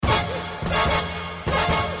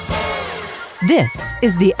This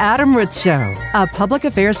is The Adam Ritz Show, a public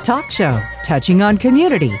affairs talk show touching on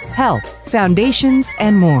community, health, foundations,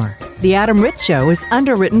 and more. The Adam Ritz Show is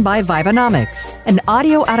underwritten by Vibenomics, an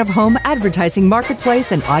audio out-of-home advertising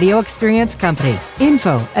marketplace and audio experience company.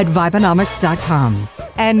 Info@Vibenomics.com.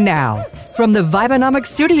 And now, from the Vibenomics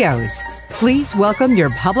studios, please welcome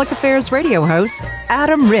your public affairs radio host,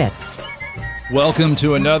 Adam Ritz. Welcome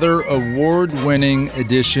to another award-winning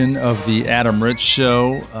edition of the Adam Ritz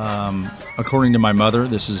Show. According to my mother,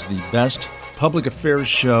 this is the best public affairs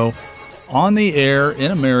show on the air in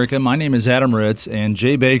America. My name is Adam Ritz, and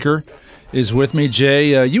Jay Baker is with me.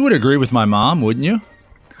 Jay, you would agree with my mom, wouldn't you?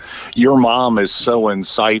 Your mom is so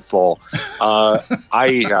insightful. I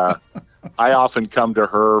often come to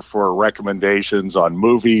her for recommendations on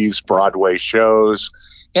movies, Broadway shows,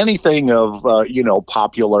 anything of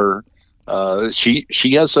popular.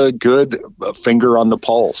 She has a good finger on the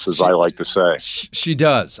pulse, as I like to say. She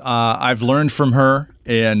does. I've learned from her,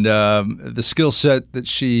 and the skill set that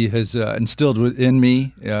she has instilled in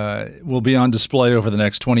me will be on display over the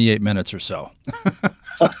next 28 minutes or so.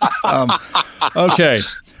 Okay.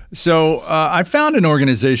 So I found an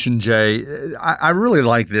organization, Jay. I really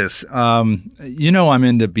like this. I'm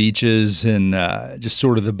into beaches and just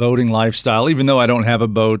sort of the boating lifestyle. Even though I don't have a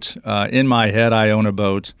boat, in my head I own a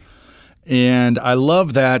boat. And I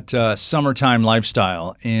love that summertime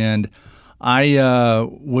lifestyle. And I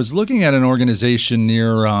was looking at an organization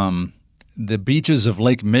near the beaches of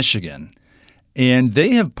Lake Michigan. And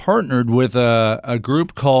they have partnered with a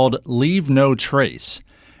group called Leave No Trace.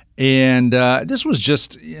 And this was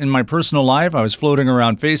just in my personal life. I was floating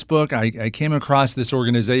around Facebook. I came across this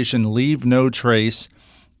organization, Leave No Trace.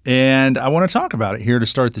 And I want to talk about it here to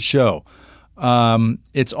start the show.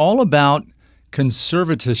 It's all about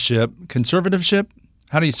conservatorship.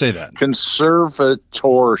 How do you say that?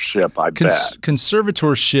 Conservatorship, I bet.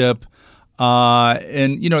 Conservatorship.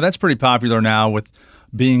 And, that's pretty popular now with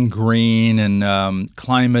being green and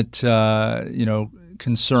climate,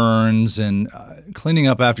 concerns and cleaning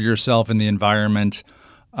up after yourself in the environment.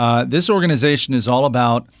 This organization is all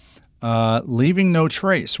about leaving no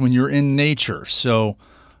trace when you're in nature. So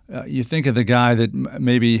you think of the guy that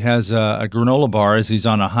maybe has a granola bar as he's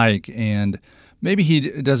on a hike, and maybe he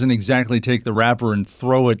doesn't exactly take the wrapper and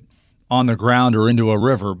throw it on the ground or into a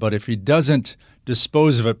river, but if he doesn't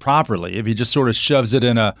dispose of it properly, if he just sort of shoves it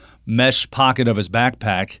in a mesh pocket of his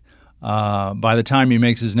backpack, by the time he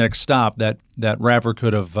makes his next stop, that wrapper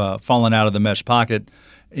could have fallen out of the mesh pocket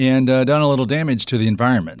and done a little damage to the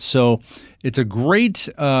environment. So it's a great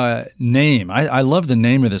name. I love the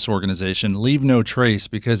name of this organization, Leave No Trace,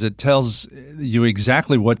 because it tells you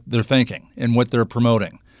exactly what they're thinking and what they're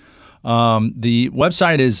promoting. The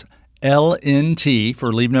website is LNT,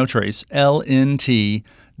 for Leave No Trace, LNT.org.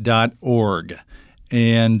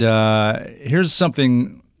 And here's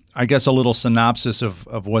something, I guess, a little synopsis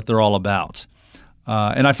of what they're all about.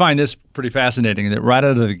 And I find this pretty fascinating that right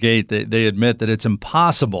out of the gate, they admit that it's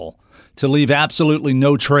impossible to leave absolutely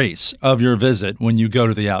no trace of your visit when you go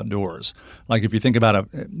to the outdoors. Like if you think about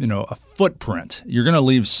a footprint, you're going to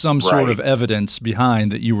leave some sort of evidence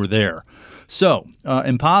behind that you were there. So,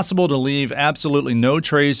 impossible to leave absolutely no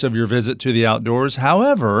trace of your visit to the outdoors.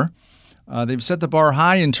 However, they've set the bar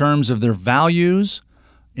high in terms of their values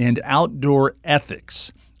and outdoor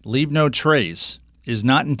ethics. Leave no trace is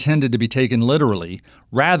not intended to be taken literally.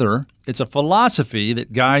 Rather, it's a philosophy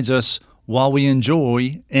that guides us while we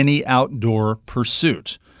enjoy any outdoor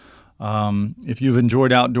pursuit. If you've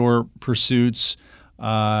enjoyed outdoor pursuits,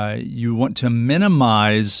 you want to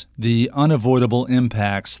minimize the unavoidable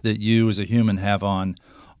impacts that you as a human have on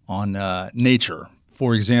nature.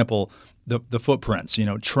 For example, the footprints,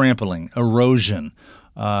 trampling, erosion.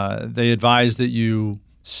 They advise that you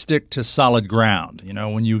stick to solid ground.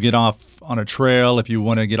 When you get off on a trail, if you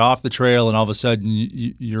want to get off the trail and all of a sudden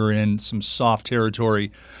you're in some soft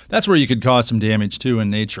territory, that's where you could cause some damage too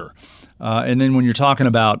in nature. And then when you're talking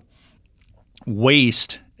about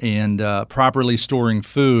waste and properly storing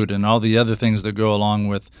food and all the other things that go along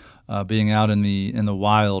with being out in the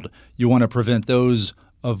wild, you want to prevent those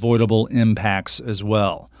avoidable impacts as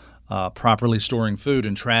well. Properly storing food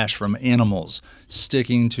and trash from animals,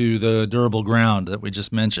 sticking to the durable ground that we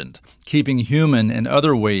just mentioned, keeping human and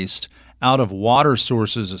other waste out of water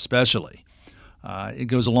sources especially. It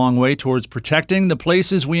goes a long way towards protecting the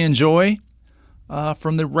places we enjoy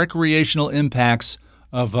from the recreational impacts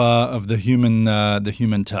of the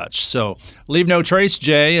human touch. So leave no trace,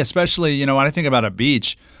 Jay, especially, when I think about a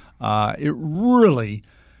beach, it really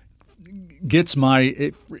gets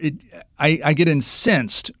I get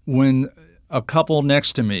incensed when a couple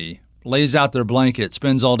next to me lays out their blanket,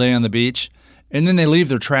 spends all day on the beach, and then they leave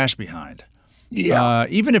their trash behind. Yeah.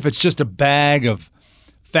 Even if it's just a bag of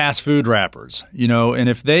fast food wrappers, and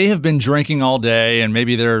if they have been drinking all day and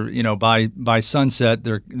maybe they're, by sunset,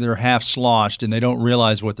 they're half sloshed and they don't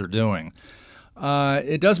realize what they're doing.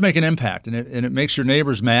 It does make an impact, and it makes your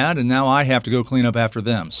neighbors mad, and now I have to go clean up after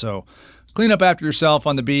them. So clean up after yourself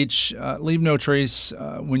on the beach. Leave no trace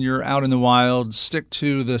when you're out in the wild. Stick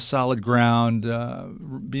to the solid ground.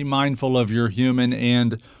 Be mindful of your human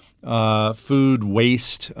and food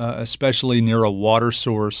waste, especially near a water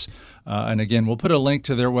source. And again, we'll put a link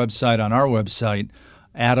to their website on our website,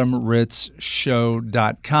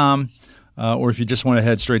 adamritzshow.com. Or if you just want to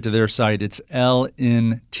head straight to their site, it's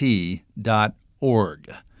lnt.org.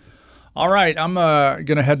 All right, I'm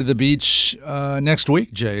going to head to the beach next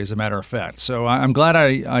week, Jay, as a matter of fact. So I'm glad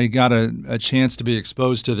I got a chance to be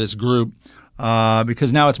exposed to this group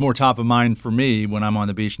because now it's more top of mind for me when I'm on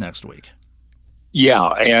the beach next week. Yeah,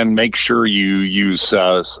 and make sure you use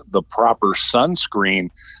the proper sunscreen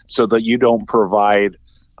so that you don't provide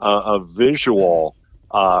a visual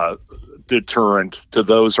deterrent to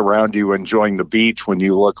those around you enjoying the beach when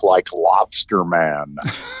you look like Lobster Man.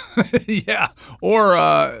 Yeah, or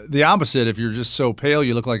the opposite. If you're just so pale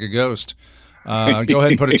you look like a ghost. Go ahead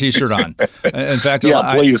and put a T-shirt on. In fact,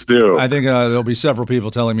 please do. I think there'll be several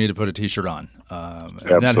people telling me to put a T-shirt on.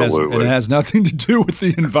 Absolutely. It has nothing to do with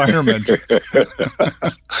the environment.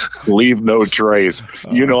 Leave no trace.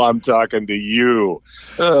 I'm talking to you.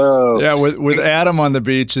 Yeah, with Adam on the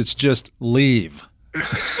beach, it's just leave.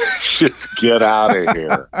 Just get out of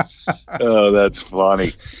here. Oh, that's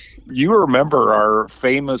funny. You remember our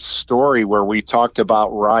famous story where we talked about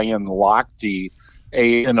Ryan Lochte,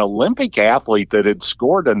 an Olympic athlete that had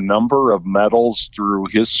scored a number of medals through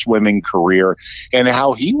his swimming career, and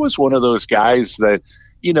how he was one of those guys that,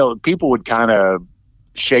 people would kind of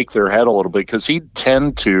shake their head a little bit because he'd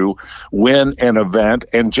tend to win an event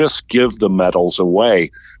and just give the medals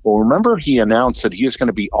away. Well, remember he announced that he is going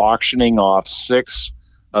to be auctioning off 6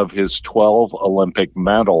 of his 12 Olympic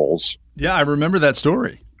medals. Yeah, I remember that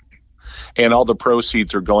story. And all the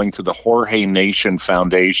proceeds are going to the Jorge Nation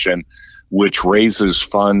Foundation, which raises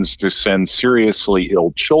funds to send seriously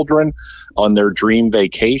ill children on their dream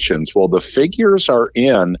vacations. Well, the figures are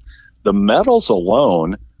in. The medals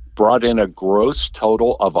alone brought in a gross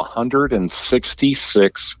total of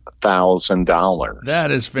 $166,000.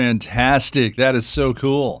 That is fantastic. That is so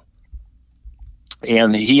cool.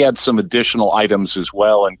 And he had some additional items as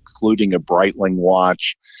well, including a Breitling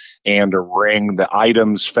watch and a ring. The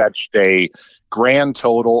items fetched a grand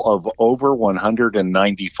total of over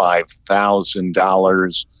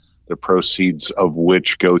 $195,000, the proceeds of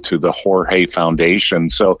which go to the Jorge Foundation.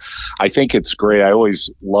 So I think it's great. I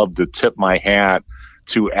always love to tip my hat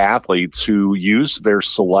to athletes who use their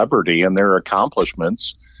celebrity and their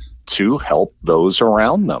accomplishments to help those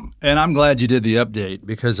around them. And I'm glad you did the update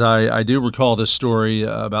because I do recall this story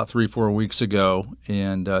about 3-4 weeks ago.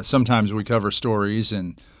 And sometimes we cover stories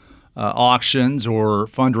and auctions or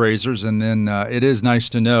fundraisers, and then it is nice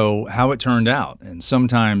to know how it turned out. And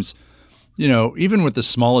sometimes, even with the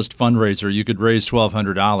smallest fundraiser, you could raise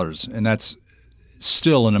 $1,200, and that's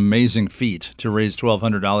still an amazing feat to raise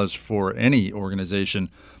 $1,200 for any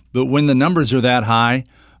organization. But when the numbers are that high,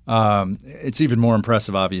 it's even more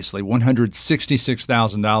impressive, obviously.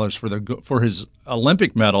 $166,000 for his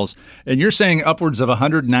Olympic medals, and you're saying upwards of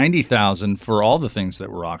 $190,000 for all the things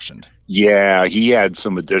that were auctioned. Yeah, he had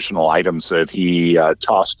some additional items that he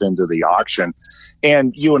tossed into the auction.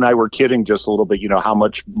 And you and I were kidding just a little bit, how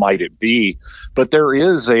much might it be? But there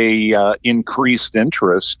is a increased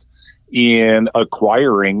interest in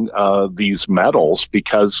acquiring these medals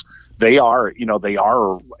because they are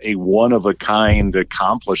a one-of-a-kind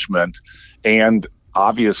accomplishment, and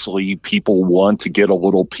obviously people want to get a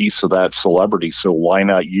little piece of that celebrity, so why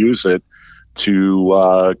not use it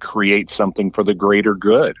to create something for the greater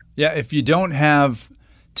good? Yeah, if you don't have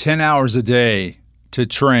 10 hours a day to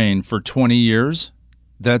train for 20 years,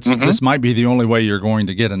 this might be the only way you're going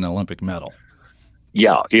to get an Olympic medal.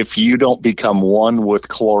 Yeah, if you don't become one with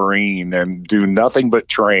chlorine and do nothing but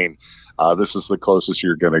train, this is the closest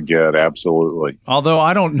you're going to get, absolutely. Although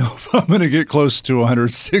I don't know if I'm going to get close to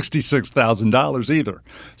 $166,000 either.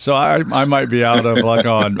 So I might be out of luck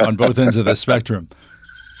on both ends of the spectrum.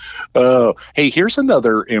 Hey, here's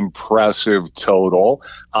another impressive total.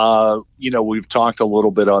 We've talked a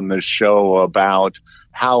little bit on this show about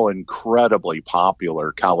how incredibly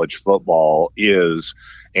popular college football is.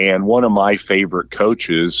 And one of my favorite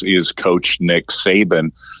coaches is Coach Nick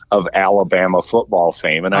Saban of Alabama football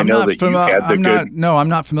fame. And I know that you had the good. No, I'm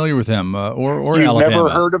not familiar with him or You've Alabama. Never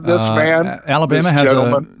heard of this man?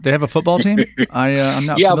 Alabama they have a football team? I'm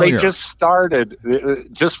not familiar. They just started,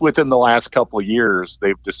 just within the last couple of years,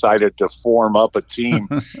 they've decided to form up a team.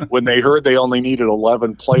 When they heard they only needed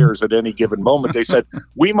 11 players at any given moment, they said,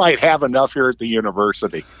 we might have enough here at the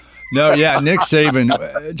university. No, yeah, Nick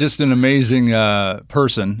Saban, just an amazing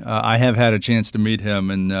person. I have had a chance to meet him,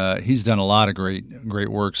 and he's done a lot of great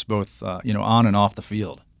works, both on and off the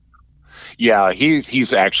field. Yeah,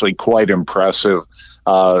 he's actually quite impressive.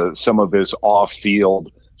 Some of his off-field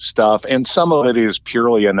stuff, and some of it is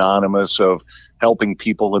purely anonymous, of helping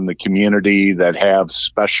people in the community that have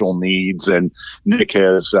special needs. And Nick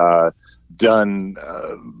has done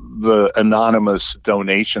the anonymous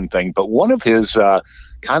donation thing, but one of his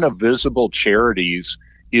kind of visible charities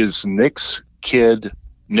is Nick's Kids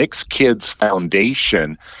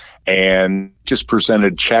Foundation, and just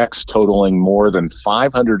presented checks totaling more than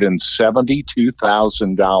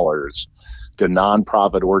 $572,000 to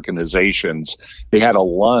nonprofit organizations. They had a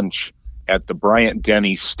lunch at the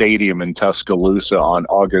Bryant-Denny Stadium in Tuscaloosa on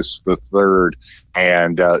August the 3rd,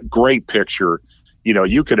 and great picture.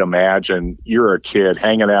 You could imagine you're a kid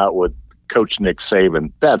hanging out with Coach Nick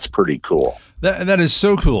Saban. That's pretty cool. That is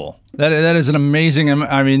so cool. That is an amazing.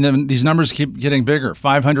 I mean, these numbers keep getting bigger.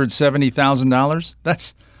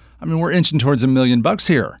 $570,000. We're inching towards $1 million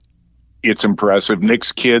here. It's impressive.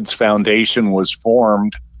 Nick's Kids Foundation was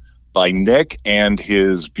formed by Nick and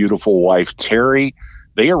his beautiful wife Terry.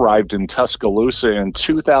 They arrived in Tuscaloosa in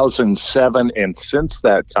 2007, and since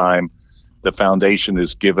that time, the foundation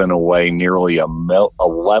has given away nearly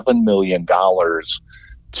 $11 million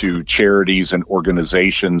to charities and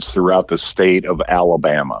organizations throughout the state of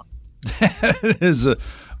Alabama. That is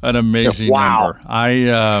an amazing number.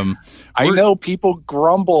 I know people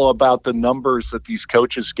grumble about the numbers that these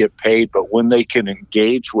coaches get paid, but when they can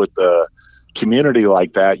engage with the community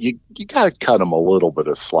like that, you got to cut them a little bit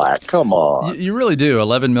of slack. Come on. You really do.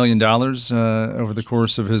 $11 million over the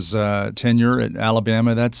course of his tenure at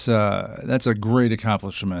Alabama. That's a great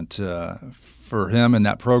accomplishment for him and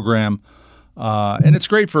that program. And it's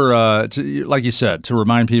great for, like you said, to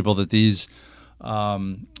remind people that these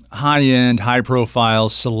high-end, high-profile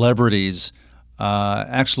celebrities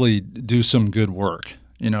actually do some good work.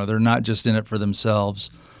 They're not just in it for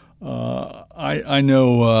themselves. I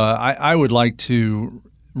know I would like to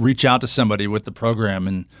reach out to somebody with the program,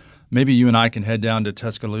 and maybe you and I can head down to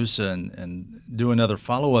Tuscaloosa and do another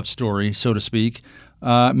follow-up story, so to speak.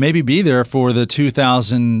 Maybe be there for the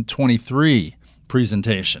 2023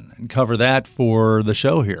 presentation and cover that for the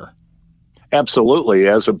show here. Absolutely.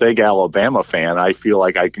 As a big Alabama fan, I feel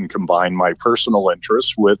like I can combine my personal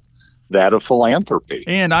interests with that of philanthropy.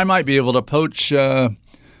 And I might be able to poach a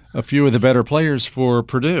few of the better players for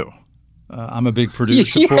Purdue. I'm a big Purdue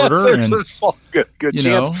supporter. Yes, there's a good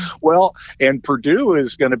chance. Well, and Purdue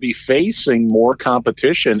is going to be facing more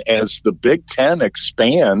competition as the Big Ten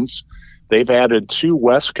expands. They've added 2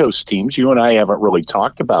 West Coast teams. You and I haven't really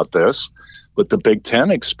talked about this, but the Big Ten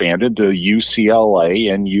expanded to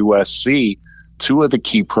UCLA and USC. 2 of the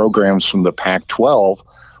key programs from the Pac-12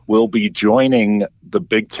 will be joining the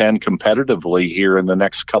Big Ten competitively here in the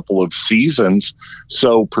next couple of seasons.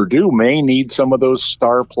 So Purdue may need some of those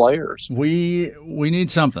star players. We need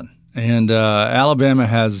something. And Alabama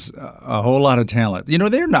has a whole lot of talent.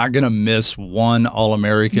 They're not going to miss one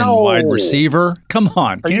All-American wide receiver. Come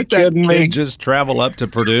on. Can't that kid just travel up to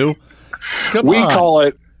Purdue? We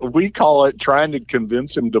call it trying to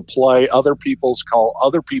convince him to play. Other people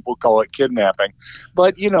call it kidnapping.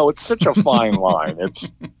 But it's such a fine line.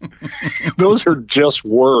 Those are just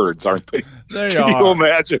words, aren't they? Can you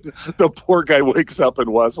imagine the poor guy wakes up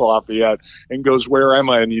in West Lafayette and goes, "Where am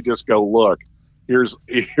I?" And you just go, "Look, here's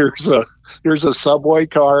a Subway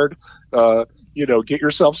card. Get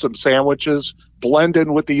yourself some sandwiches, blend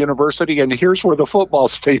in with the university, and here's where the football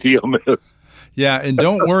stadium is." Yeah, and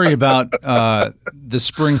don't worry about the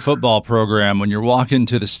spring football program when you're walking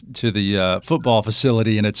to the football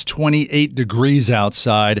facility and it's 28 degrees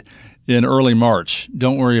outside in early March.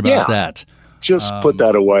 Don't worry about that. Just put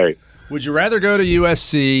that away. Would you rather go to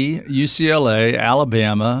USC, UCLA,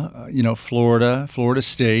 Alabama, Florida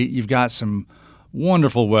State? You've got some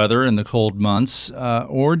wonderful weather in the cold months,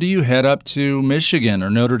 or do you head up to Michigan or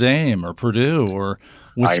Notre Dame or Purdue or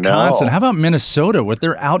Wisconsin? How about Minnesota with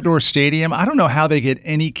their outdoor stadium? I don't know how they get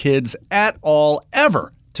any kids at all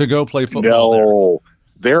ever to go play football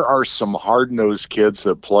there. There are some hard-nosed kids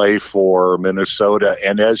that play for Minnesota,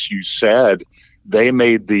 and as you said, they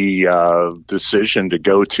made the decision to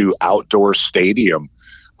go to outdoor stadium.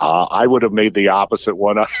 I would have made the opposite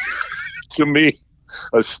one. To me,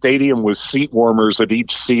 a stadium with seat warmers at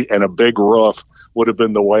each seat and a big roof would have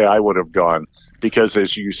been the way I would have gone. Because,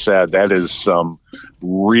 as you said, that is some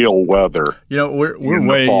real weather.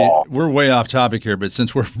 We're way off topic here, but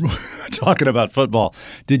since we're talking about football,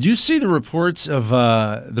 did you see the reports of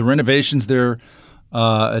the renovations they're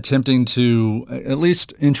attempting to at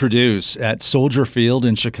least introduce at Soldier Field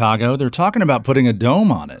in Chicago? They're talking about putting a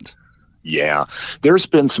dome on it. Yeah, there's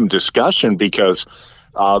been some discussion because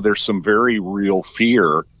there's some very real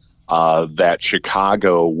fear that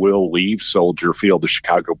Chicago will leave Soldier Field. The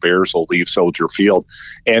Chicago Bears will leave Soldier Field.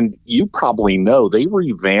 And you probably know they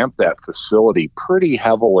revamped that facility pretty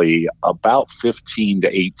heavily about 15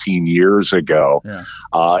 to 18 years ago. Yeah.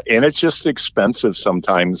 And it's just expensive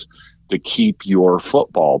sometimes to keep your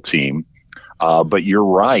football team. But you're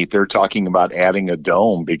right. They're talking about adding a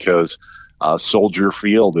dome because Soldier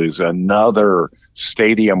Field is another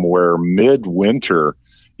stadium where midwinter,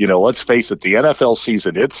 let's face it, the NFL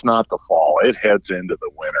season, it's not the fall. It heads into the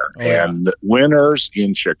winter. Oh, yeah. And winters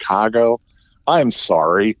in Chicago, I'm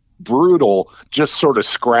sorry, brutal, just sort of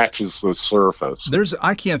scratches the surface.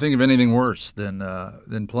 I can't think of anything worse than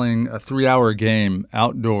playing a 3-hour game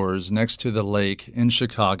outdoors next to the lake in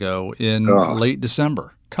Chicago in late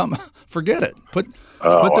December. Forget it. Put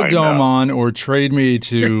the dome on or trade me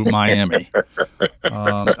to Miami.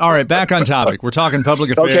 All right, back on topic. We're talking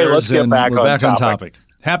public affairs. Okay, let's get back on topic.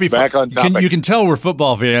 You can tell we're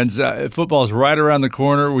football fans. Football's right around the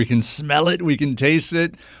corner. We can smell it. We can taste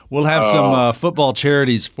it. We'll have some football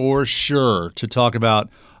charities for sure to talk about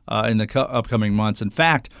in the upcoming months. In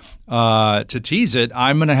fact, to tease it,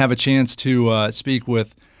 I'm going to have a chance to speak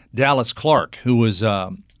with Dallas Clark, who was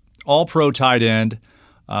all-pro tight end,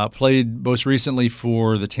 played most recently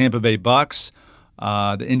for the Tampa Bay Bucks,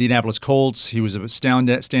 the Indianapolis Colts. He was a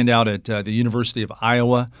standout at the University of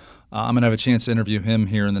Iowa. I'm going to have a chance to interview him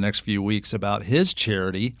here in the next few weeks about his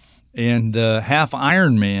charity and the half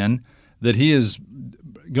Ironman that he is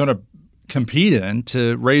going to compete in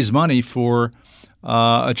to raise money for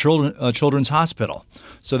a children's hospital.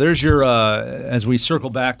 So there's your, as we circle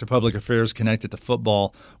back to public affairs connected to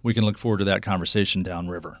football, we can look forward to that conversation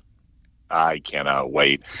downriver. I cannot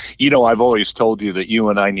wait. I've always told you that you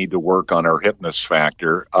and I need to work on our hipness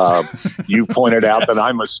factor. You pointed out that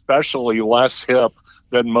I'm especially less hip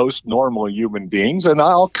than most normal human beings, and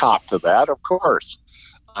I'll cop to that, of course.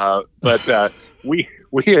 But we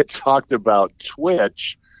had talked about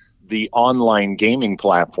Twitch, the online gaming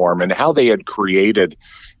platform, and how they had created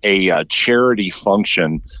a charity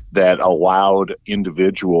function that allowed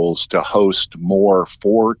individuals to host more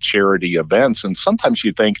for charity events. And sometimes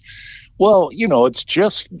you think, well, it's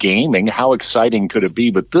just gaming. How exciting could it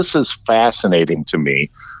be? But this is fascinating to me.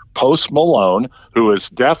 Post Malone, who is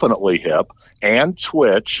definitely hip, and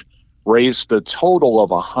Twitch raised a total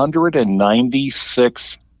of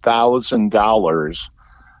 $196,000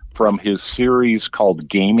 from his series called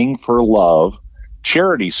Gaming for Love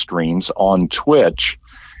charity streams on Twitch.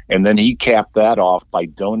 And then he capped that off by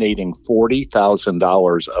donating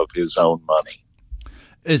 $40,000 of his own money.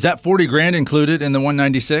 Is that $40,000 included in the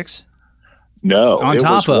 196? No, it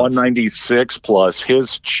was 196 plus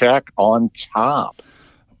his check on top.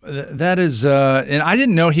 That is, and I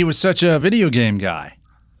didn't know he was such a video game guy.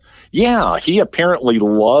 Yeah, he apparently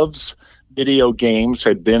loves video games,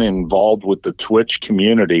 had been involved with the Twitch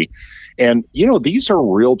community. And, these are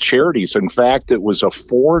real charities. In fact, it was a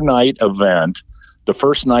 4-night event. The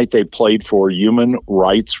first night they played for Human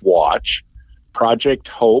Rights Watch, Project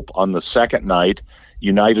Hope on the second night,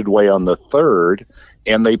 United Way on the third,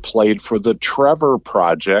 and they played for the Trevor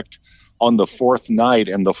Project on the fourth night.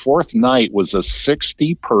 And the fourth night was a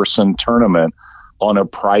 60-person tournament on a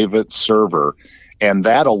private server. And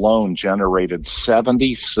that alone generated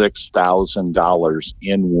 $76,000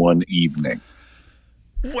 in one evening.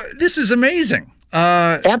 This is amazing.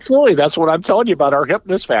 Absolutely. That's what I'm telling you about our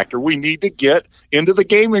hipness factor. We need to get into the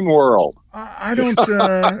gaming world. I don't,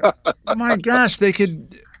 my gosh, they could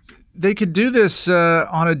do this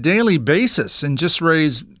on a daily basis and just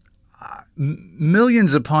raise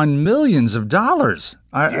millions upon millions of dollars.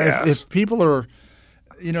 Yes. If people are,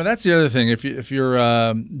 that's the other thing. If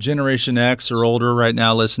you're Generation X or older right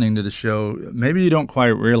now listening to the show, maybe you don't quite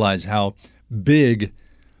realize how big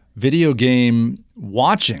video game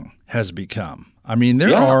watching has become. I mean,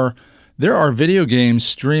 there are video games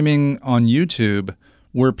streaming on YouTube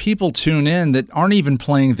where people tune in that aren't even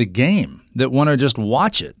playing the game, that want to just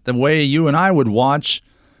watch it the way you and I would watch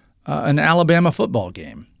an Alabama football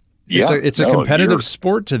game. It's a competitive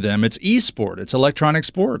sport to them. It's e-sport. It's electronic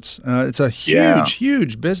sports. It's a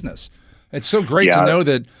huge business. It's so great to know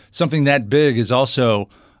that something that big is also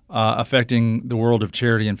affecting the world of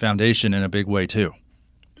charity and foundation in a big way too.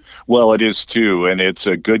 Well, it is too, and it's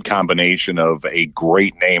a good combination of a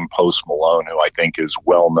great name, Post Malone, who I think is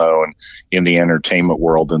well known in the entertainment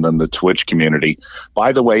world and then the Twitch community.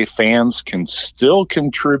 By the way, fans can still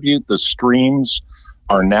contribute. The streams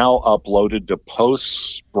are now uploaded to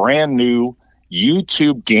Post's brand new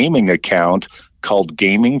YouTube gaming account called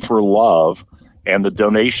Gaming for Love, and the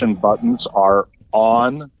donation buttons are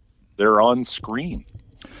they're on screen.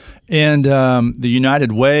 And the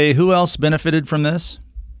United Way, who else benefited from this?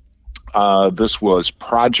 This was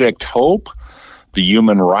Project Hope, the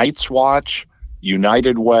Human Rights Watch,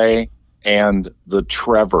 United Way, and the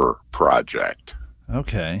Trevor Project.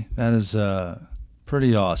 Okay, that is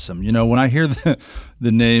pretty awesome. You know, when I hear the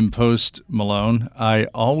name Post Malone, I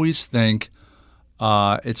always think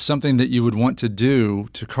it's something that you would want to do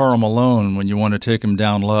to Karl Malone when you want to take him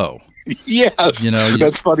down low. Yes,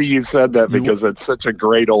 that's funny you said that because it's such a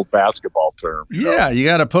great old basketball term. Yeah, you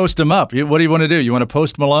got to post him up. What do you want to do? You want to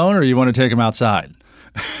post Malone or you want to take him outside?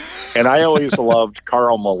 And I always loved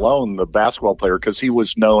Karl Malone, the basketball player, because he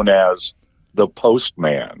was known as the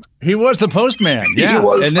postman. He was the postman, yeah. He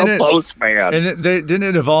was the postman. And didn't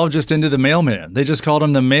it evolve just into the mailman? They just called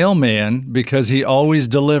him the mailman because he always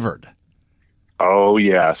delivered. Oh,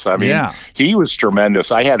 yes. I mean, He was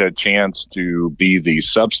tremendous. I had a chance to be the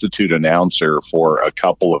substitute announcer for a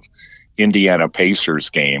couple of Indiana Pacers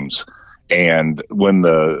games. And when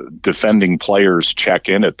the defending players check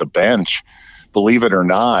in at the bench, believe it or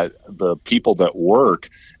not, the people that work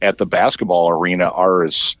at the basketball arena are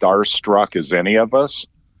as starstruck as any of us.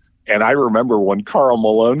 And I remember when Karl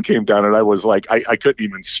Malone came down and I was like, I couldn't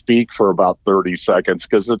even speak for about 30 seconds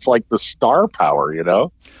because it's like the star power, you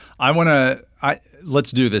know?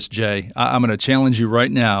 Let's do this, Jay. I'm going to challenge you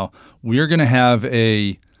right now. We are going to have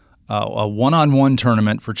a one-on-one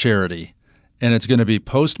tournament for charity, and it's going to be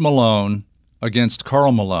Post Malone against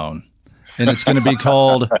Karl Malone, and it's going to be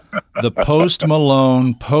called the Posts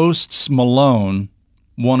Malone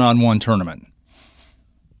one-on-one tournament.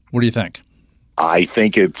 What do you think? I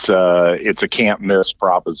think it's a can't miss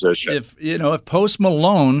proposition. If Post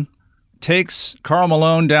Malone takes Karl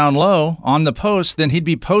Malone down low on the post, then he'd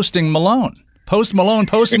be posting Malone. Post Malone.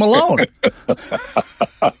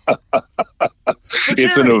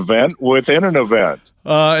 It's an event within an event.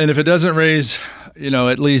 And if it doesn't raise,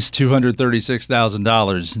 at least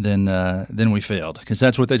 $236,000, then we failed, because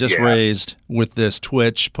that's what they just raised with this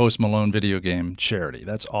Twitch Post Malone video game charity.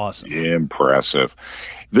 That's awesome. Impressive.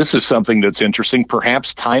 This is something that's interesting,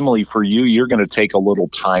 perhaps timely for you. You're going to take a little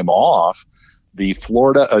time off. The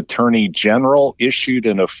Florida Attorney General issued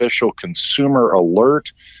an official consumer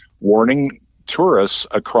alert warning tourists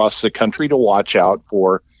across the country to watch out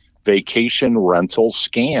for vacation rental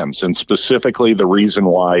scams. And specifically, the reason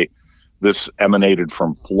why this emanated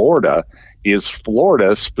from Florida is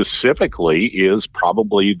Florida specifically is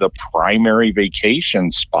probably the primary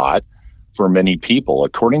vacation spot for many people.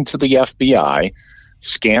 According to the FBI,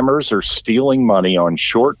 scammers are stealing money on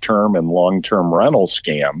short-term and long-term rental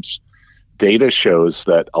scams. Data shows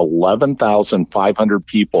that 11,500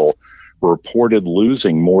 people reported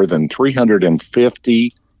losing more than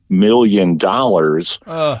 $350 million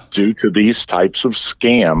due to these types of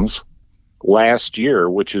scams last year,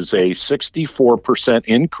 which is a 64%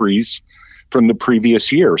 increase from the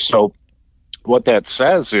previous year. So what that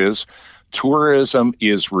says is tourism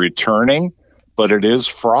is returning, but it is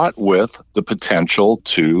fraught with the potential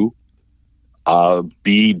to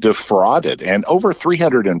be defrauded. And over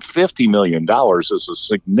 $350 million is a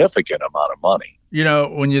significant amount of money.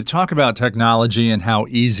 When you talk about technology and how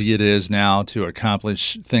easy it is now to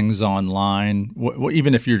accomplish things online,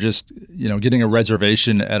 even if you're just, getting a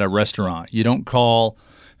reservation at a restaurant, you don't call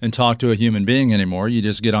and talk to a human being anymore. You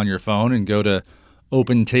just get on your phone and go to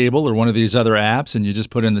Open Table or one of these other apps, and you just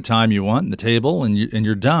put in the time you want and the table, and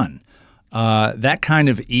you're done. That kind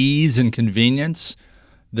of ease and convenience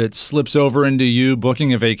that slips over into you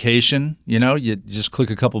booking a vacation, you just click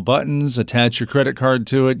a couple buttons, attach your credit card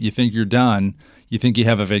to it, you think you're done, you think you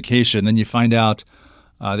have a vacation, then you find out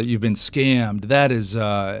that you've been scammed. That is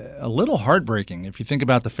a little heartbreaking if you think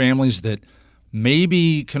about the families that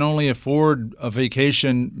maybe can only afford a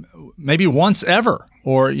vacation maybe once ever,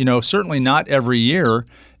 or, certainly not every year,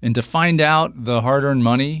 and to find out the hard-earned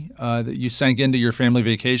money that you sank into your family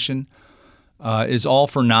vacation is all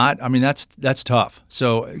for naught. I mean, that's tough.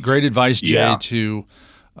 So great advice, Jay, to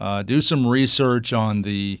do some research on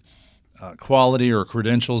the quality or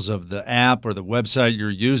credentials of the app or the website you're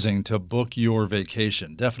using to book your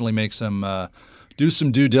vacation. Definitely make do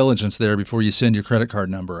some due diligence there before you send your credit card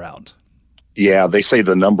number out. Yeah, they say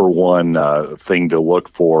the number one thing to look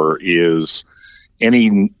for is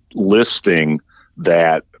any listing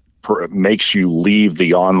that makes you leave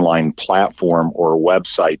the online platform or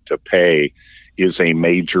website to pay is a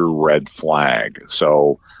major red flag.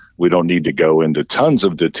 So we don't need to go into tons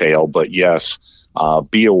of detail, but yes,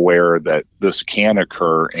 be aware that this can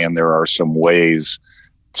occur, and there are some ways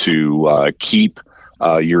to keep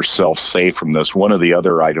yourself safe from this. One of the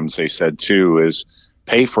other items they said too is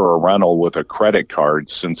pay for a rental with a credit card,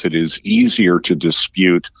 since it is easier to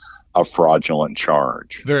dispute a fraudulent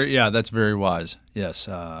charge. That's very wise. Yes,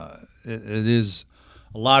 it is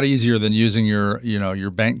a lot easier than using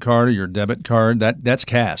your bank card or your debit card. That's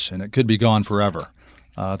cash, and it could be gone forever.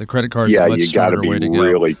 The credit card is a much smarter way to go. You got to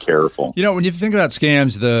be really careful. When you think about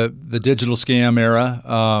scams, the digital scam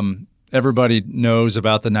era, everybody knows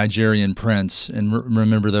about the Nigerian prince, and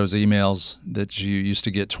remember those emails that you used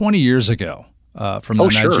to get 20 years ago from the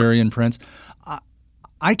Nigerian prince.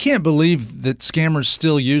 I can't believe that scammers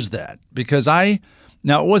still use that, because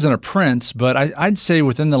now it wasn't a prince, but I'd say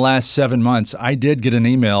within the last 7 months, I did get an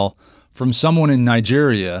email from someone in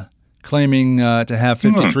Nigeria claiming to have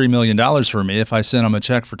 $53 million for me if I sent them a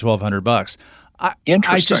check for $1,200.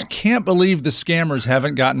 I just can't believe the scammers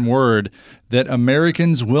haven't gotten word that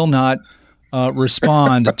Americans will not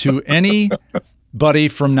respond to anybody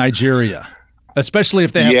from Nigeria, especially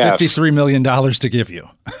if they have $53 million to give you.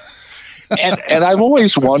 And I've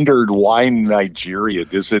always wondered why Nigeria.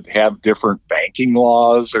 Does it have different banking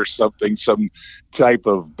laws or something, some type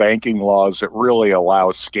of banking laws that really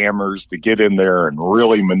allow scammers to get in there and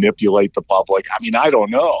really manipulate the public? I mean, I don't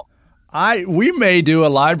know. We may do a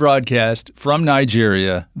live broadcast from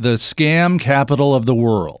Nigeria, the scam capital of the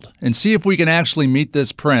world, and see if we can actually meet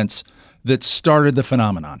this prince that started the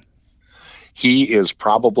phenomenon. He is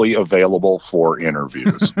probably available for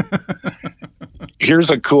interviews. Here's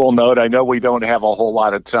a cool note. I know we don't have a whole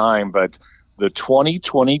lot of time, but the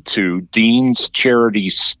 2022 Dean's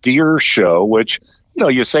Charity Steer Show, which,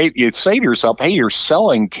 you say to yourself, hey, you're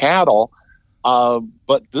selling cattle,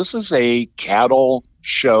 but this is a cattle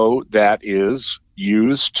show that is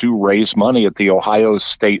used to raise money at the Ohio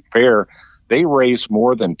State Fair. They raised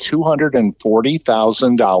more than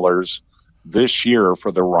 $240,000 this year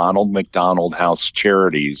for the Ronald McDonald House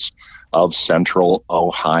Charities of Central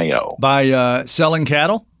Ohio. By selling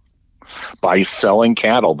cattle? By selling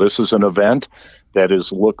cattle. This is an event that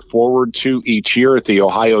is looked forward to each year at the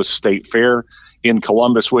Ohio State Fair in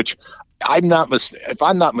Columbus, which if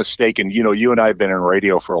I'm not mistaken, you and I have been in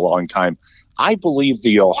radio for a long time. I believe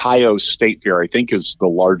the Ohio State Fair, I think, is the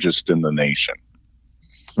largest in the nation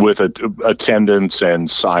with attendance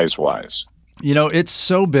and size-wise. It's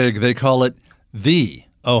so big, they call it the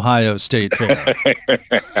Ohio State Fair.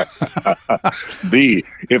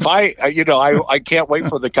 I can't wait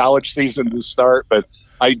for the college season to start, but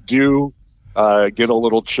I do get a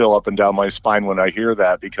little chill up and down my spine when I hear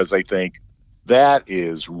that, because I think that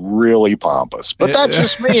is really pompous. But that's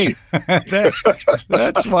just me.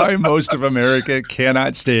 That's why most of America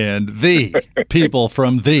cannot stand the people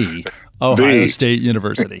from the Ohio State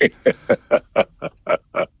University.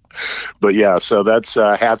 But yeah, so that's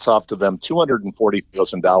hats off to them.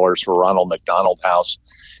 $240,000 for Ronald McDonald House,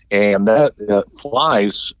 and that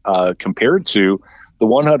flies compared to the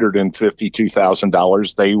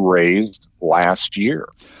 $152,000 they raised last year.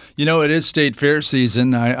 It is state fair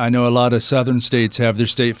season. I know a lot of southern states have their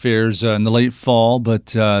state fairs in the late fall, but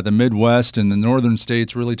the Midwest and the northern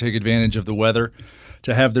states really take advantage of the weather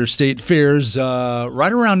to have their state fairs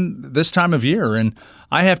right around this time of year. And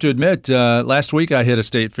I have to admit, last week I hit a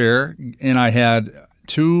state fair, and I had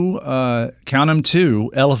two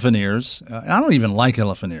elephant ears. I don't even like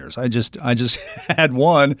elephant ears. I just had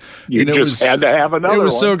one. You just had to have another one. It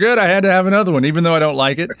was so good, I had to have another one, even though I don't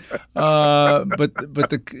like it. But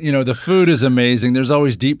the food is amazing. There's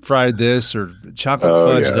always deep fried this or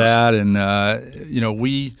chocolate fudge that, and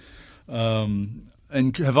we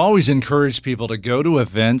and have always encouraged people to go to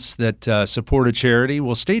events that support a charity.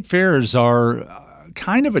 Well, state fairs are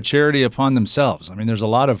kind of a charity upon themselves. I mean, there's a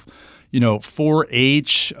lot of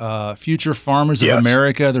 4-H, Future Farmers of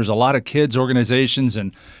America. There's a lot of kids organizations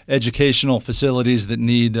and educational facilities that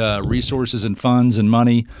need resources and funds and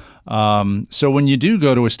money. So when you do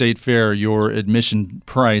go to a state fair, your admission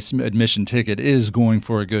ticket is going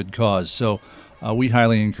for a good cause. So we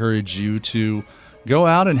highly encourage you to go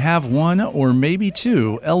out and have one or maybe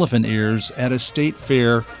two elephant ears at a state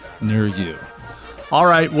fair near you. All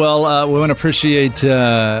right. Well, we want to appreciate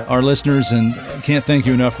our listeners and can't thank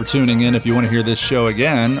you enough for tuning in. If you want to hear this show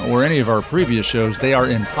again or any of our previous shows, they are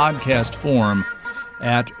in podcast form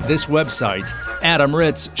at this website,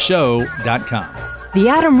 AdamRitzShow.com. The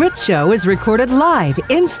Adam Ritz Show is recorded live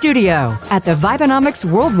in studio at the Vibenomics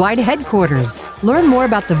Worldwide Headquarters. Learn more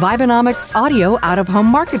about the Vibenomics Audio Out-of-Home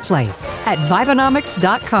Marketplace at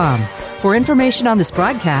Vibenomics.com. For information on this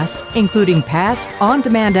broadcast, including past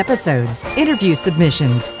on-demand episodes, interview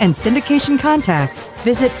submissions, and syndication contacts,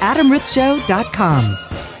 visit AdamRitzShow.com.